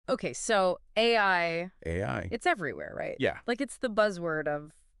Okay, so AI, AI. it's everywhere, right? Yeah. Like it's the buzzword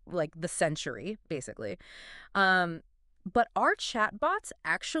of like the century, basically. Um, but are chatbots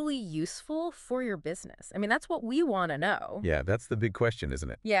actually useful for your business? I mean, that's what we want to know. Yeah, that's the big question, isn't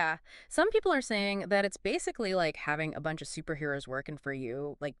it? Yeah. Some people are saying that it's basically like having a bunch of superheroes working for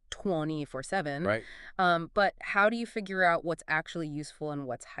you, like 24/7. Right. But how do you figure out what's actually useful and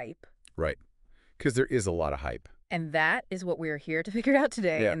what's hype? Right. Because there is a lot of hype. And that is what we're here to figure out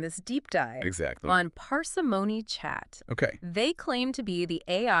today Yeah, in this deep dive exactly. on Parsimony Chat. Okay. They claim to be the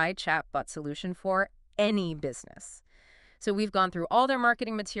AI chatbot solution for any business. So we've gone through all their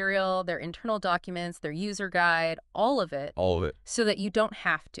marketing material, their internal documents, their user guide, all of it, All of it. so that you don't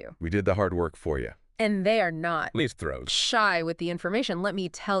have to. We did the hard work for you. And they are not Least throws. shy with the information, let me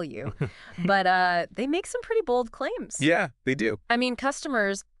tell you. But they make some pretty bold claims. Yeah, they do. I mean,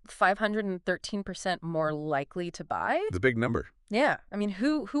 customers 513% more likely to buy. It's a big number. Yeah. I mean,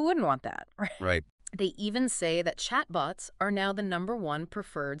 who wouldn't want that, right? Right. They even say that chatbots are now the #1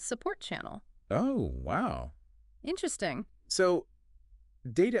 preferred support channel. Oh, wow. Interesting. So,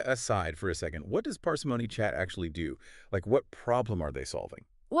 data aside for a second, what does Parsimony Chat actually do? Like, what problem are they solving?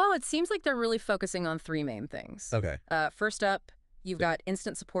 Well, it seems like they're really focusing on 3 main things. Okay. First up, you've got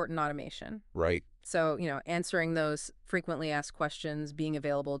instant support and automation. Right. So, answering those frequently asked questions, being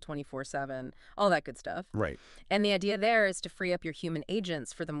available 24/7, all that good stuff. Right. And the idea there is to free up your human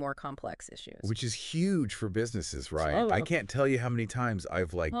agents for the more complex issues. Which is huge for businesses, right? Oh, I can't tell you how many times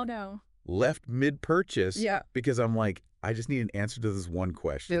I've, oh, no. left mid-purchase Yeah. because I'm like, I just need an answer to this one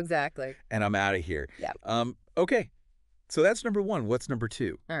question. Exactly. And I'm out of here. Yeah. Okay. So that's number 1. What's number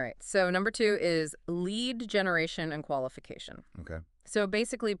 2? All right. So number 2 is lead generation and qualification. Okay. So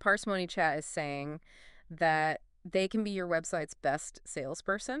basically, Parsimony Chat is saying that they can be your website's best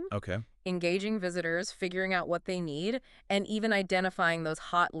salesperson, Okay. engaging visitors, figuring out what they need, and even identifying those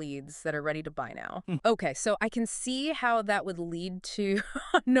hot leads that are ready to buy now. Okay, so I can see how that would lead to,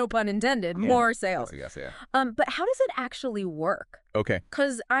 no pun intended, more sales. I guess, yeah. But how does it actually work? Okay.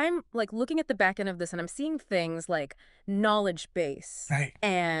 Because I'm looking at the back end of this and I'm seeing things like knowledge base Right.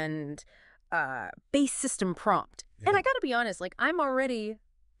 and base system prompt. Yeah. And I got to be honest, I'm already...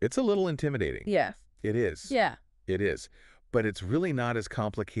 It's a little intimidating. Yeah. It is. Yeah. It is. But it's really not as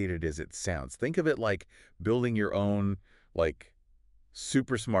complicated as it sounds. Think of it like building your own,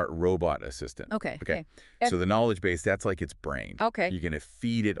 super smart robot assistant. Okay. So the knowledge base, that's like its brain. Okay. You're going to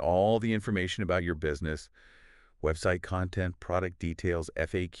feed it all the information about your business, website content, product details,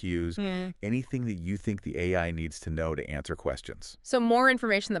 FAQs, anything that you think the AI needs to know to answer questions. So more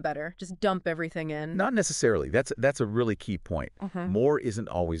information, the better. Just dump everything in. Not necessarily. That's a really key point. More isn't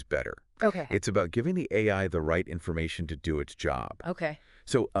always better. Okay. It's about giving the AI the right information to do its job. Okay.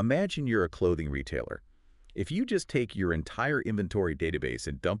 So imagine you're a clothing retailer. If you just take your entire inventory database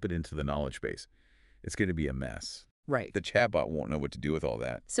and dump it into the knowledge base, it's going to be a mess. Right. The chatbot won't know what to do with all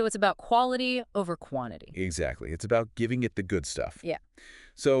that. So it's about quality over quantity. Exactly. It's about giving it the good stuff. Yeah.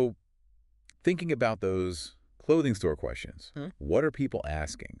 So thinking about those clothing store questions, what are people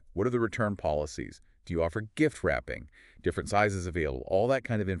asking? What are the return policies? Do you offer gift wrapping? Different sizes available? All that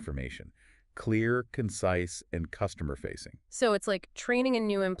kind of information. Clear, concise, and customer-facing. So it's like training a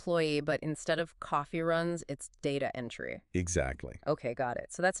new employee, but instead of coffee runs, it's data entry. Exactly. Okay, got it.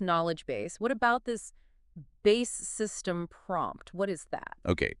 So that's knowledge base. What about this base system prompt? What is that?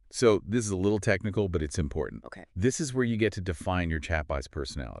 Okay, so this is a little technical, but it's important. Okay. This is where you get to define your chatbot's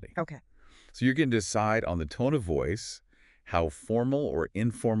personality. Okay. So you're going to decide on the tone of voice, how formal or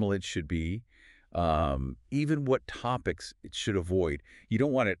informal it should be, even what topics it should avoid. You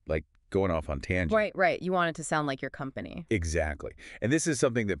don't want it going off on tangents. Right. You want it to sound like your company. Exactly. And this is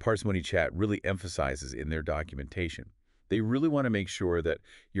something that Parsimony Chat really emphasizes in their documentation. They really want to make sure that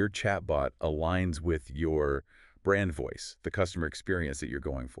your chatbot aligns with your brand voice, the customer experience that you're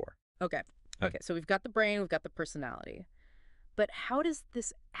going for. Okay. Okay, so we've got the brain, we've got the personality. But how does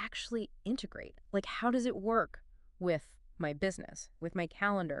this actually integrate? How does it work with my business, with my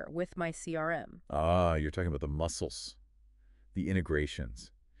calendar, with my CRM? Ah, you're talking about the muscles, the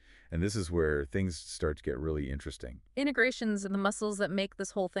integrations. And this is where things start to get really interesting. Integrations and the muscles that make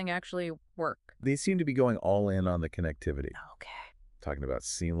this whole thing actually work. They seem to be going all in on the connectivity. Okay. Talking about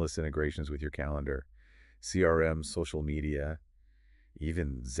seamless integrations with your calendar, CRM, social media,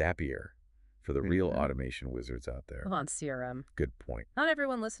 even Zapier for the real automation wizards out there. Hold on, CRM. Good point. Not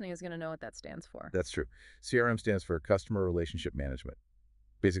everyone listening is going to know what that stands for. That's true. CRM stands for Customer Relationship Management.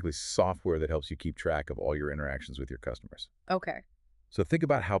 Basically software that helps you keep track of all your interactions with your customers. Okay. So think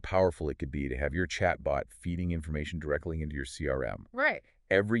about how powerful it could be to have your chatbot feeding information directly into your CRM. Right.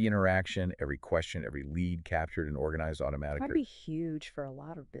 every interaction, every question, every lead captured and organized automatically. That'd be huge for a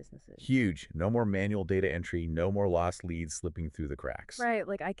lot of businesses. Huge. No more manual data entry, no more lost leads slipping through the cracks. Right,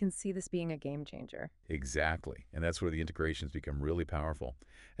 like I can see this being a game changer. Exactly. And that's where the integrations become really powerful.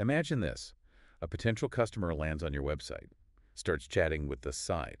 Imagine this. A potential customer lands on your website, starts chatting with the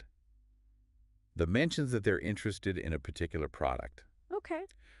site. The mentions that they're interested in a particular product. Okay.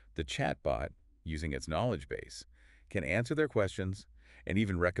 The chatbot, using its knowledge base, can answer their questions and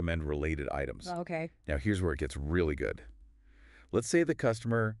even recommend related items. Okay. Now, here's where it gets really good. Let's say the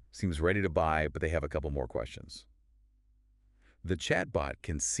customer seems ready to buy, but they have a couple more questions. The chatbot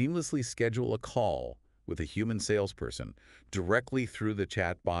can seamlessly schedule a call with a human salesperson directly through the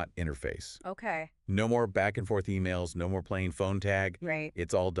chatbot interface. Okay. No more back and forth emails, no more playing phone tag. Right.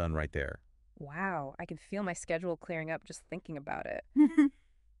 It's all done right there. Wow, I can feel my schedule clearing up just thinking about it.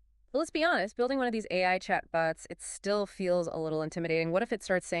 Well, let's be honest, building one of these AI chatbots, it still feels a little intimidating. What if it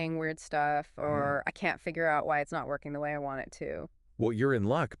starts saying weird stuff, or I can't figure out why it's not working the way I want it to? Well, you're in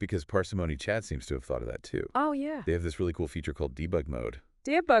luck because Parsimony Chat seems to have thought of that too. Oh, yeah. They have this really cool feature called debug mode.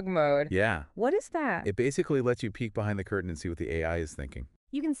 Debug mode? Yeah. What is that? It basically lets you peek behind the curtain and see what the AI is thinking.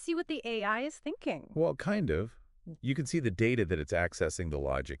 You can see what the AI is thinking. Well, kind of. You can see the data that it's accessing, the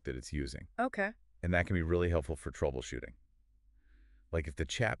logic that it's using. Okay. And that can be really helpful for troubleshooting. Like if the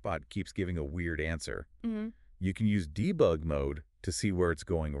chatbot keeps giving a weird answer, you can use debug mode to see where it's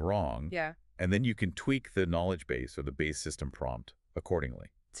going wrong. Yeah. And then you can tweak the knowledge base or the base system prompt accordingly.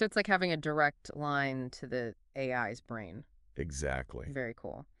 So it's like having a direct line to the AI's brain. Exactly. Very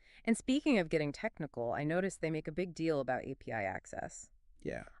cool. And speaking of getting technical, I noticed they make a big deal about API access.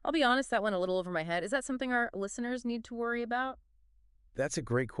 Yeah. I'll be honest, that went a little over my head. Is that something our listeners need to worry about? That's a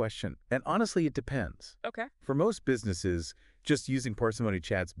great question. And honestly, it depends. Okay. For most businesses, just using Parsimony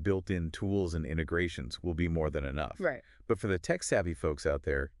Chat's built-in tools and integrations will be more than enough. Right. But for the tech-savvy folks out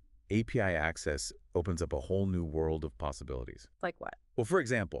there, API access opens up a whole new world of possibilities. Like what? Well, for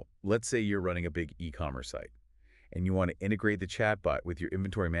example, let's say you're running a big e-commerce site and you want to integrate the chatbot with your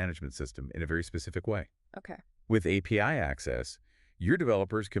inventory management system in a very specific way. Okay. With API access, your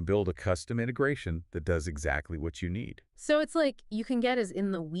developers can build a custom integration that does exactly what you need. So it's like you can get as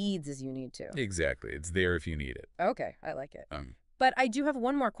in the weeds as you need to. Exactly. It's there if you need it. Okay, I like it. But I do have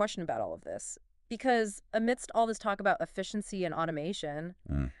one more question about all of this. Because amidst all this talk about efficiency and automation,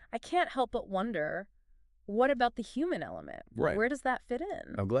 I can't help but wonder, what about the human element? Right. Where does that fit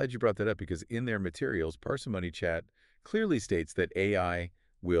in? I'm glad you brought that up because in their materials, Parsimony Chat clearly states that AI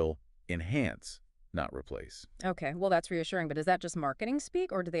will enhance, not replace. Okay, well, that's reassuring, but is that just marketing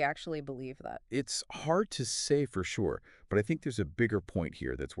speak, or do they actually believe that? It's hard to say for sure, but I think there's a bigger point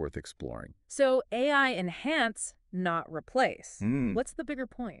here that's worth exploring. So AI enhance, not replace. What's the bigger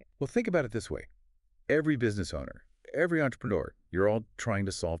point? Well, think about it this way. Every business owner, every entrepreneur, you're all trying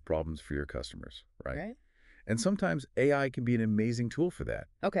to solve problems for your customers, right? And sometimes AI can be an amazing tool for that.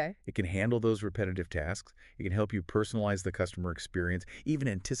 Okay. It can handle those repetitive tasks. It can help you personalize the customer experience, even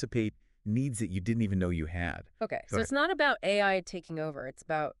anticipate needs that you didn't even know you had. Okay, so it's not about AI taking over. It's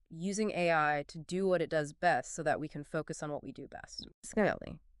about using AI to do what it does best so that we can focus on what we do best.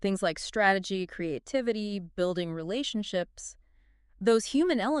 Scaling. Things like strategy, creativity, building relationships, those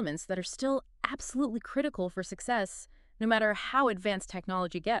human elements that are still absolutely critical for success no matter how advanced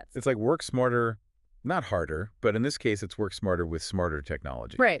technology gets. It's like work smarter, not harder, but in this case, it's work smarter with smarter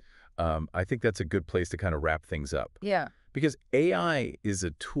technology. Right. I think that's a good place to kind of wrap things up. Yeah. Because AI is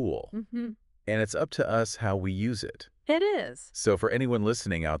a tool, and it's up to us how we use it. It is. So for anyone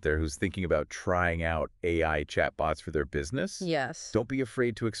listening out there who's thinking about trying out AI chatbots for their business, Yes. don't be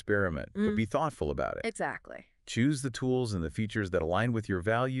afraid to experiment, but be thoughtful about it. Exactly. Choose the tools and the features that align with your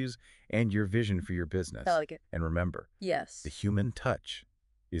values and your vision for your business. I like it. And remember, Yes. the human touch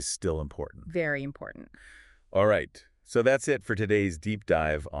is still important. Very important. All right. So that's it for today's deep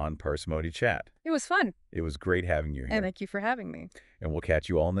dive on Parsimony Chat. It was fun. It was great having you here. And thank you for having me. And we'll catch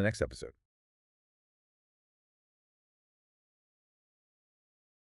you all in the next episode.